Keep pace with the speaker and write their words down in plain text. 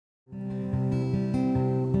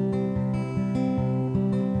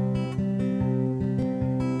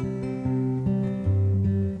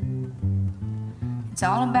It's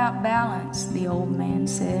all about balance, the old man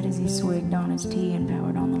said as he swigged on his tea and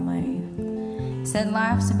powered on the lathe. He said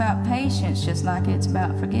life's about patience just like it's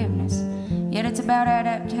about forgiveness, yet it's about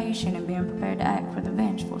adaptation and being prepared to act with a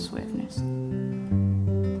vengeful swiftness.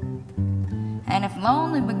 And if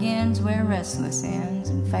lonely begins where restless ends,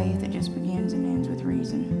 and faith that just begins and ends with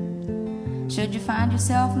reason, should you find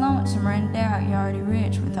yourself lonesome or in doubt, you're already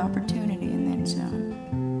rich with opportunity and then some.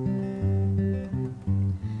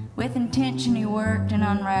 With intention he worked and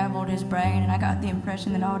unraveled his brain, and I got the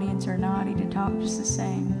impression that audience or not, he did talk just the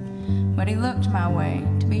same. But he looked my way,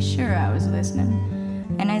 to be sure I was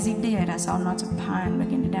listening, and as he did, I saw knots of pine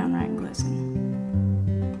begin to downright glisten.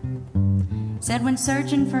 Said when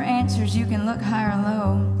searching for answers you can look high or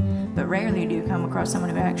low, but rarely do you come across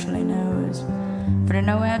someone who actually knows. For to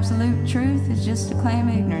know absolute truth is just to claim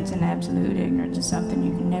ignorance, and absolute ignorance is something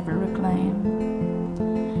you can never reclaim.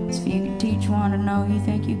 So if you could teach one to know, you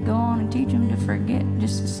think you'd go on and teach them to forget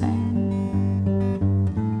just the same.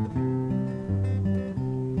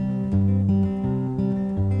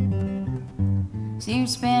 So you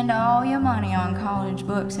spend all your money on college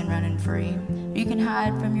books and running free. You can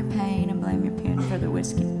hide from your pain and blame your pen for the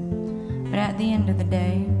whiskey. But at the end of the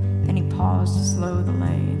day, then he paused to slow the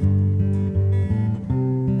lathe.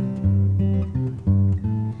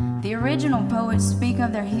 The original poets speak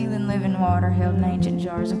of their healing living water held in ancient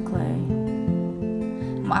jars of clay.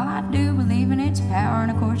 While I do believe in its power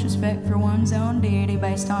and of course respect for one's own deity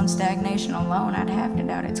based on stagnation alone, I'd have to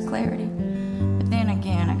doubt its clarity. But then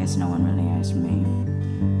again, I guess no one really asked me.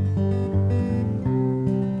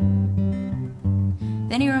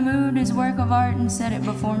 Then he removed his work of art and set it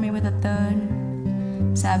before me with a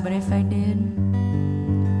thud. Sighed, but if they did,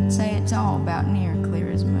 say it's all about near